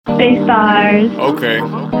SpaceBarz. Okay.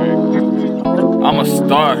 I'm a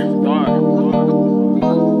star.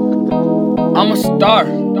 I'm a star.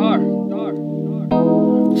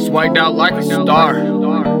 Swiped out like a star.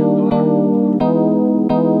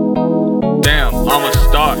 Damn, I'm a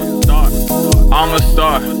star. I'm a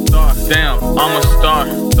star. Damn, I'm a star.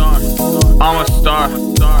 I'm a star.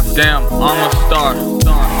 Damn, I'm a star.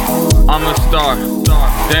 I'm a star.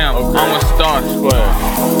 Damn, I'm a star.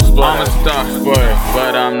 I'm a star.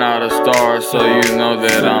 But I'm not a star, so you know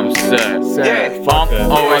that I'm sad.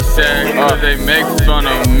 I'm always sad cause they make fun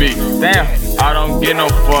of me. Damn, I don't get no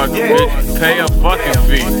fuck, bitch. Pay a fucking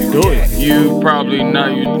fee. Do it. You probably know,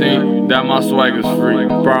 you think that my swag is free.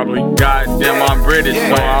 Probably. Goddamn, I'm British,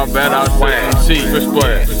 so I bet I'll say some tea.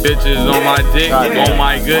 Bitches on my dick, oh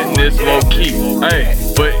my goodness, low key. Hey,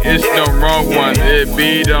 but it's the wrong ones. It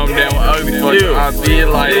be them damn ugly fuckers. I be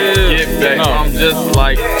like, get back. I'm just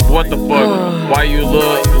like, what the fuck? Why you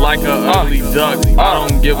look like a ugly duck? I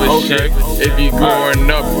don't give a shit if you growing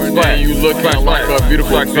up and you looking like a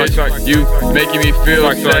beautiful bitch. You making me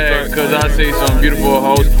feel sad cause I see some beautiful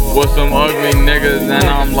hoes with some ugly niggas and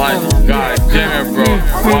I'm like, God damn it, bro,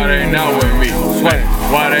 why they not with me?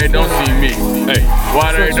 Why they don't see me? Hey,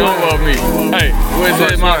 why they don't love me? Hey,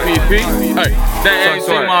 where's my PP? Hey, they ain't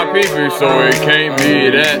see my PP, so it can't be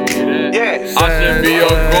that. I should be a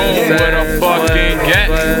goon with a fucking gat.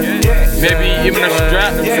 Maybe even a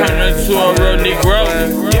strap, turn into a real Negro.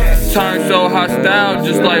 Turn so hostile,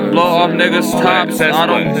 just like blow off niggas' tops. I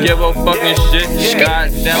don't give a fucking shit.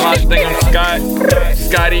 Goddamn, I think I'm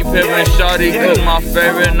Scotty Pippen Shawty, cause my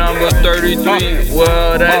favorite number 33.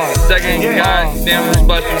 Well, that's second. Goddamn,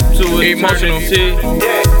 special to eternity.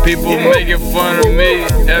 People making fun of me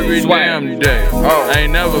every damn day.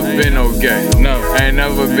 Ain't never been no gay. Ain't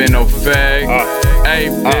never been no fag. Hey,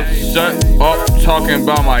 bitch, shut up talking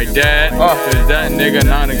about my dad. Cause that nigga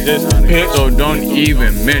non-existent. So don't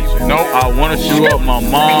even mention. I wanna shoot up my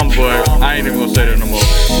mom, but I ain't even gonna say that no more.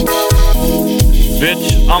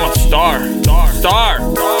 Bitch, I'm a star. Star.